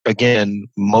again,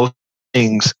 most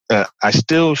things, I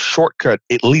still shortcut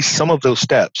at least some of those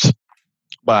steps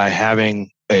by having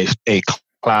a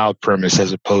cloud premise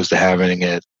as opposed to having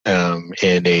it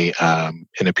in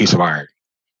a piece of iron.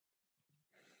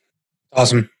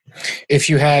 Awesome. If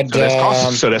you had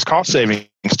so that's cost savings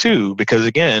too, because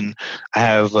again, I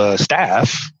have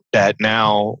staff that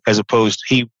now, as opposed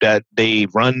that they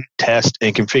run, test,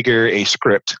 and configure a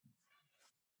script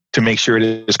to make sure it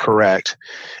is correct,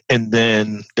 and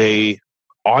then they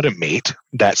automate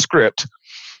that script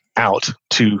out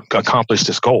to accomplish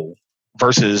this goal,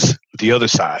 versus the other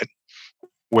side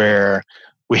where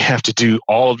we have to do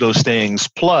all of those things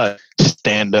plus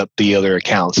stand up the other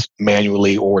accounts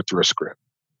manually or through a script.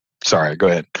 Sorry, go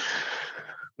ahead.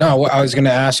 No, I was going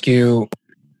to ask you,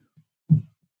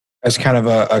 as kind of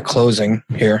a closing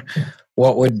here,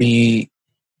 what's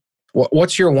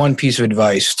your one piece of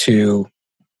advice to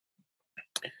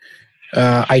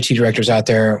IT directors out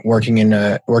there working in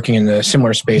a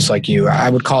similar space like you? I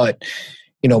would call it,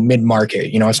 mid-market.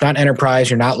 It's not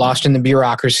enterprise. You're not lost in the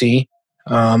bureaucracy,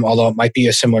 although it might be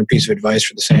a similar piece of advice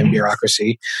for the same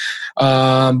bureaucracy.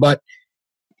 But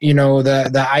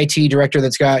the IT director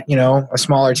that's got a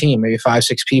smaller team, maybe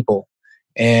 5-6 people,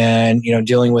 and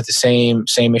dealing with the same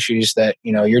issues that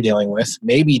you're dealing with,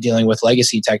 maybe dealing with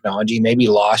legacy technology, maybe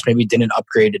lost, maybe didn't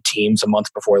upgrade to Teams a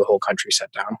month before the whole country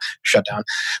shut down.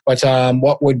 But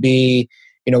what would be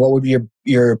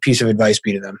your piece of advice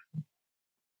be to them?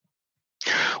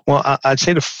 Well, I'd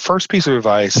say the first piece of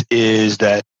advice is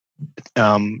that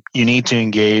you need to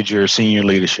engage your senior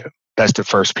leadership. That's the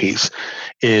first piece.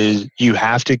 Is you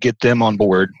have to get them on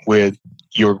board with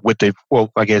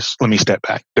I guess let me step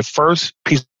back. The first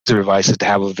piece of advice is to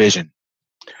have a vision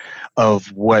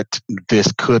of what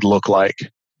this could look like,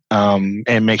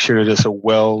 and make sure that it's a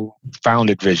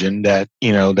well-founded vision that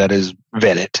that is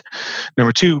vetted.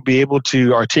 Number two, be able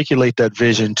to articulate that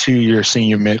vision to your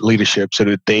senior leadership so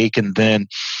that they can then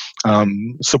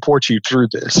support you through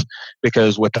this.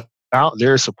 Because without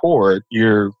their support,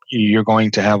 you're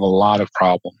going to have a lot of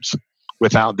problems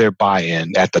without their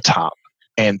buy-in at the top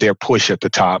and their push at the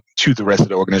top to the rest of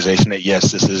the organization that,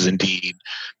 yes, this is indeed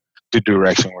the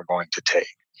direction we're going to take.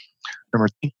 Number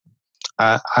three,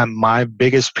 my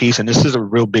biggest piece, and this is a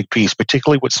real big piece,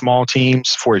 particularly with small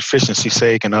teams for efficiency's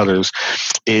sake and others,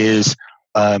 is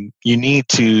you need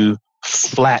to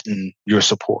flatten your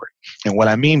support. And what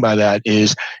I mean by that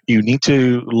is you need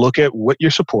to look at what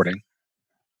you're supporting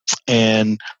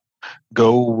and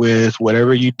go with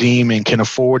whatever you deem and can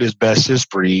afford as best in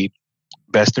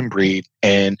breed,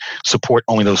 and support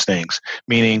only those things.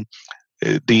 Meaning,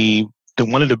 the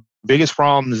one of the biggest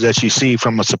problems that you see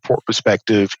from a support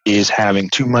perspective is having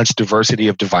too much diversity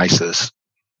of devices.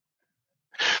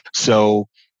 So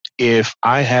if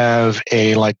I have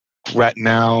right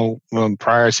now,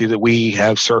 prior to that, we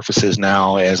have Surfaces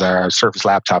now as our Surface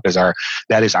laptop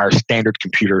that is our standard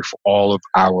computer for all of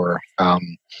our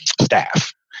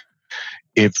staff.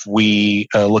 If we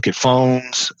look at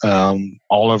phones,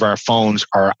 all of our phones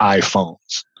are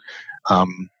iPhones.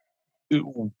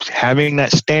 Having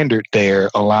that standard there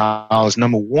allows,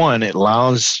 number one, it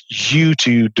allows you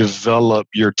to develop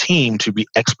your team to be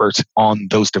experts on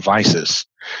those devices,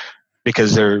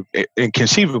 because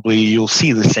conceivably you'll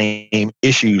see the same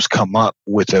issues come up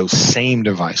with those same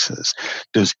devices.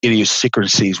 Those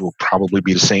idiosyncrasies will probably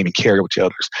be the same and carry over to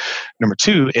others. Number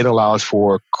two, it allows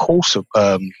for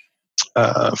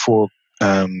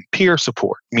peer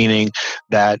support, meaning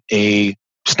that a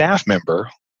staff member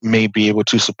may be able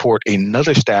to support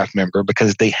another staff member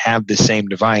because they have the same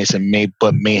device and may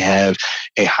have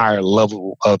a higher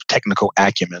level of technical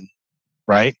acumen,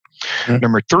 right? Mm-hmm.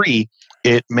 Number three,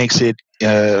 it makes it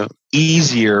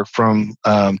easier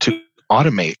to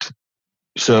automate.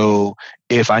 So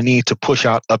if I need to push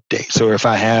out updates, or if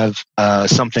I have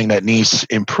something that needs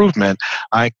improvement,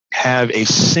 I have a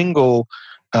single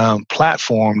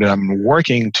platform that I'm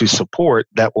working to support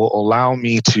that will allow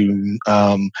me to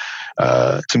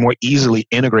more easily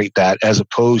integrate that, as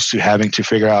opposed to having to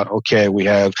figure out, okay, we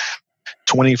have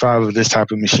 25 of this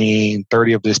type of machine,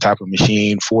 30 of this type of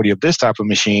machine, 40 of this type of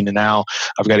machine, and now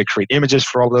I've got to create images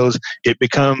for all those. It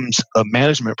becomes a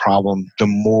management problem the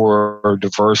more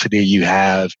diversity you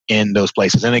have in those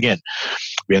places. And again,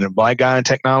 being a black guy in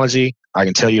technology, I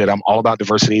can tell you that I'm all about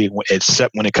diversity,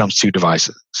 except when it comes to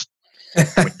devices.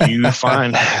 When you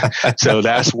find, so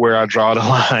that's where I draw the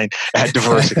line at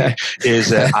diversity, is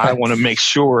that I want to make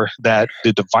sure that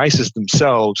the devices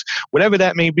themselves, whatever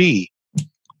that may be,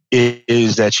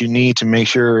 is that you need to make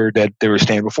sure that they were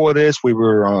standard. Before this, we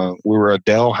were a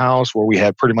Dell house where we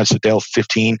had pretty much the Dell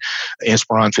 15,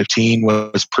 Inspiron 15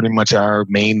 was pretty much our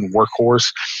main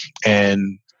workhorse,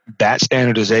 and that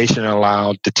standardization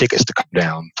allowed the tickets to come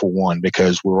down, for one,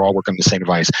 because we were all working on the same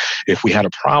device. If we had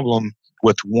a problem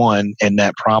with one and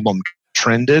that problem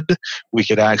trended, we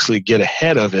could actually get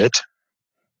ahead of it,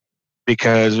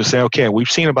 because we say, okay,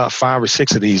 we've seen about 5 or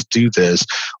 6 of these do this.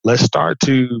 Let's start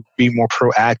to be more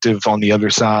proactive on the other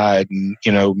side. And,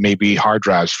 maybe hard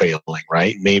drives failing,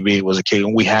 right? Maybe it was a case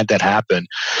when we had that happen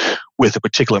with a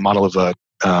particular model of a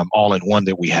all-in-one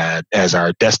that we had as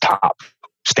our desktop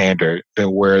standard,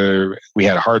 where we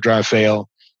had a hard drive fail.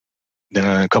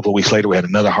 Then a couple of weeks later, we had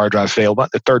another hard drive fail.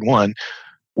 But the third one,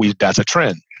 that's a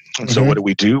trend. And so what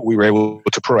do? We were able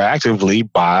to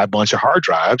proactively buy a bunch of hard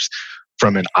drives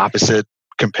from an opposite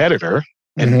competitor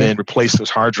and then replace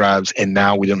those hard drives. And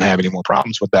now we don't have any more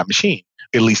problems with that machine,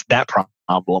 at least that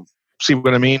problem See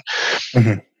what I mean?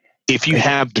 Mm-hmm. If you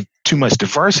have too much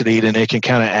diversity, then it can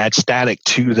kind of add static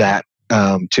to that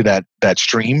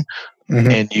stream,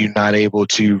 Mm-hmm. and you're not able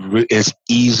to as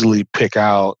easily pick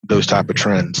out those type of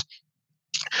trends.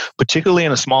 Particularly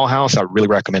in a small house, I really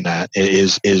recommend that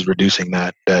is reducing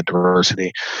that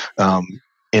diversity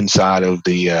inside of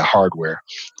the hardware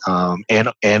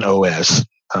and OS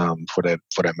for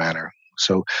that matter.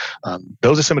 So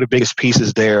those are some of the biggest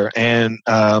pieces there. And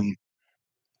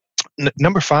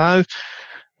number 5.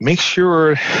 Make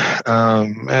sure,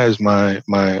 as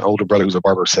my older brother who's a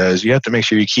barber says, you have to make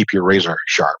sure you keep your razor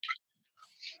sharp.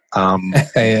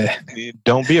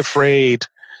 Don't be afraid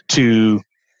to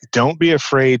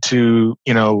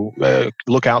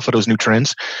look out for those new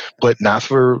trends, but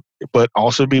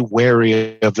also be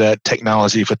wary of that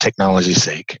technology for technology's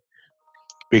sake.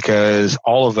 Because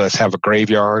all of us have a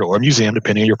graveyard or a museum,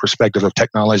 depending on your perspective of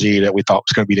technology, that we thought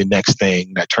was going to be the next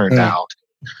thing that turned out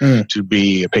to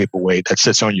be a paperweight that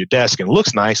sits on your desk and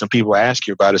looks nice, and people ask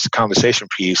you about it. It's a conversation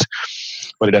piece,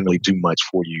 but it doesn't really do much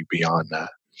for you beyond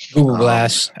that. Google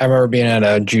Glass. I remember being at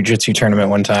a jiu-jitsu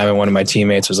tournament one time, and one of my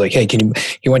teammates was like, "Hey,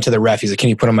 he went to the ref. He's like, can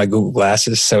you put on my Google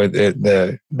Glasses so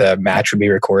the match would be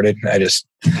recorded?" I just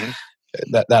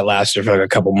that lasted for like a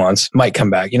couple months. Might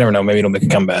come back. You never know. Maybe it'll make a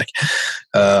comeback.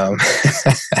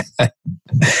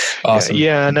 Awesome.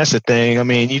 Yeah, and that's the thing. I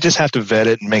mean, you just have to vet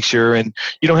it and make sure, and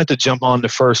you don't have to jump on the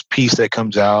first piece that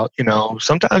comes out.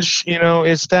 Sometimes,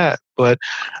 it's that. But,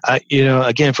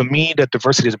 again, for me, that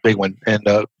diversity is a big one. And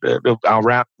I'll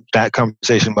wrap that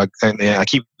conversation by, and I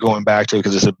keep going back to it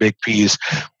because it's a big piece.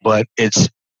 But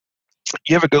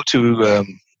you ever go to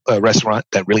a restaurant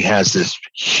that really has this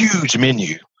huge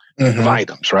menu of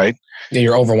items, right? Yeah,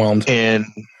 you're overwhelmed.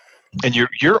 And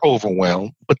you're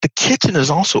overwhelmed, but the kitchen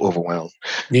is also overwhelmed.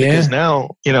 Yeah. Because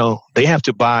now, they have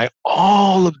to buy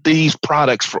all of these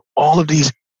products for all of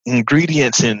these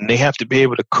ingredients, and they have to be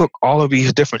able to cook all of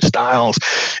these different styles,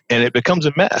 and it becomes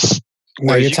a mess.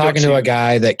 No, you're talking to a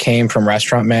guy that came from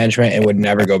restaurant management and would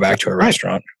never go back to a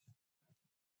restauant.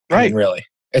 Right. I mean, really.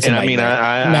 It's I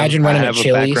imagine running a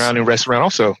Chili's. Background in restaurant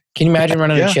also. Can you imagine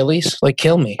running a Chili's? Like,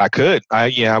 kill me. I could.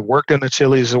 I worked in a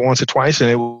Chili's once or twice, and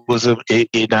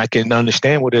I can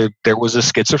understand there was a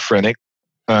schizophrenic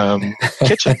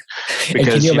kitchen,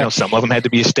 because some of them had to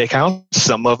be a steakhouse,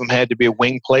 some of them had to be a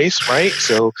wing place, right?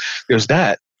 So there's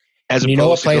that.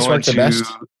 What place worked the best?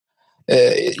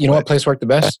 What place worked the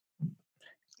best?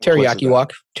 Teriyaki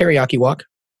wok. Teriyaki wok.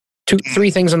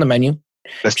 3 things on the menu: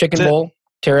 chicken bowl,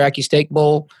 teriyaki steak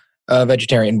bowl,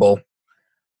 vegetarian bowl.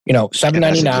 $7.99.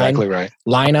 Exactly right.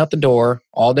 Line out the door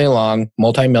all day long.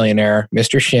 Multi-millionaire,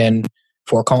 Mr. Shin,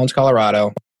 Fort Collins,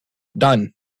 Colorado.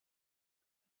 Done.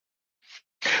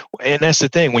 And that's the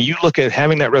thing. When you look at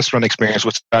having that restaurant experience,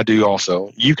 which I do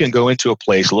also, you can go into a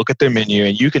place, look at their menu,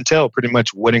 and you can tell pretty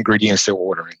much what ingredients they're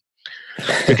ordering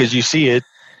because you see it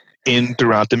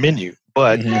throughout the menu.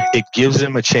 But it gives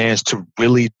them a chance to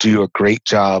really do a great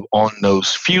job on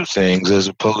those few things, as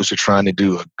opposed to trying to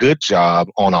do a good job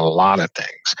on a lot of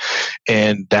things.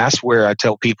 And that's where I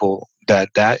tell people that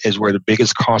is where the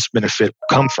biggest cost benefit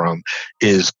come from,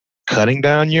 is cutting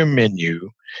down your menu,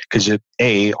 because it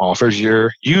offers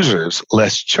your users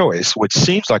less choice, which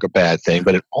seems like a bad thing,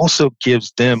 but it also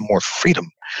gives them more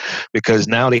freedom, because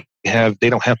now they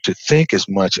don't have to think as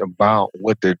much about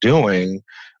what they're doing.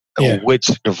 Which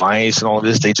device and all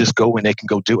this, they just go and they can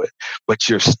go do it. But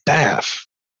your staff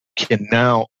can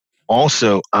now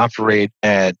also operate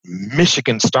at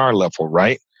Michigan star level,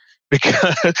 right?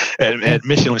 Because at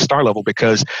Michelin star level,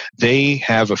 because they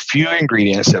have a few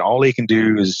ingredients that all they can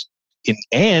do is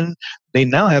and they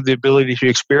now have the ability to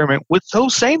experiment with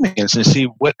those same ingredients and see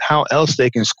how else they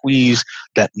can squeeze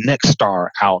that next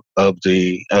star out of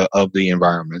the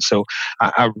environment. So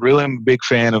I really am a big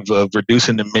fan of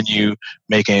reducing the menu,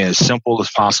 making it as simple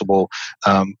as possible,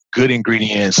 good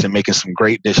ingredients, and making some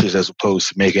great dishes as opposed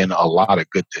to making a lot of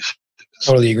good dishes.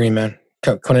 Totally agree, man.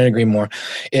 Couldn't agree more.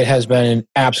 It has been an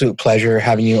absolute pleasure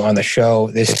having you on the show.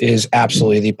 This is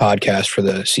absolutely the podcast for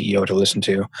the CEO to listen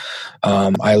to.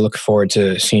 I look forward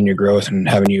to seeing your growth and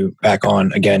having you back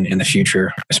on again in the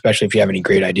future, especially if you have any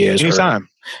great ideas. Anytime.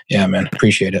 Yeah, man.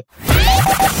 Appreciate it.